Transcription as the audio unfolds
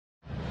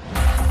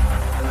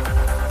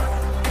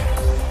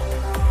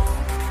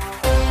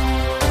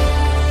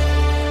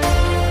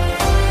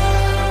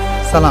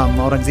سلام،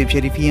 اورنګزیب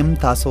شریفی یم.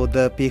 تاسو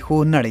د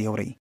پیښو نړۍ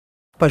اورئ.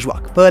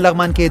 پژواک په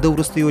لغمان کې د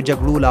وروستیو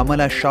جګړو له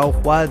امله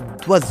شاوخوا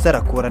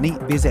 2000 کورنۍ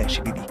بېځایه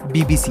شوي دي.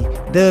 بي بي سي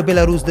د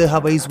بلاروس د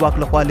هوایي ځواک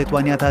لخوا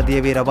لیتوانیا ته د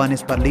یوې روانې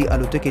سپرلۍ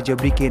الوتکې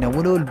جبري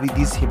کېنولو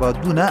لویدیځ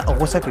هېوادونه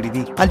غوسه کړي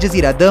دي.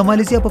 الجزیره د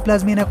مالیزیا په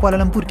پلازمینه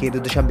کوالالمپور کې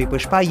د دوشنبې په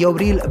شپه یو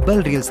ریل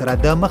بل ریل سره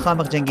د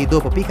مخامخ جنګېدو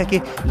په پیښه کې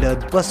له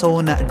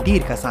 200 نه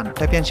ډېر کسان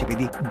ټپیان شوي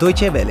دي.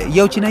 دویچه ویلې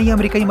یو چینایي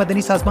امریکایي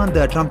مدني سازمان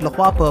د ټرمپ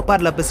لخوا په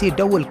پرله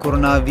پسې ډول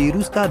کورونا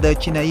ویروس ته د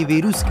چینایي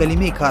ویروس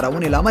کلمې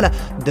کارونې له امله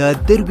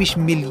د 23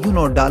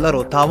 میلیونو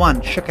ډالرو تاوان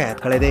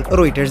شکایت کړی دی.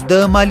 رویټرز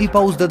د مالی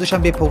پوځ د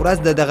دوشنبې په ورځ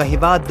د دغه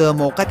هیواد د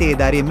موقتې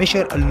ادارې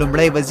مشر،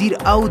 لومړی وزیر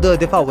او د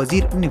دفاع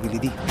وزیر نیولي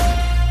دي.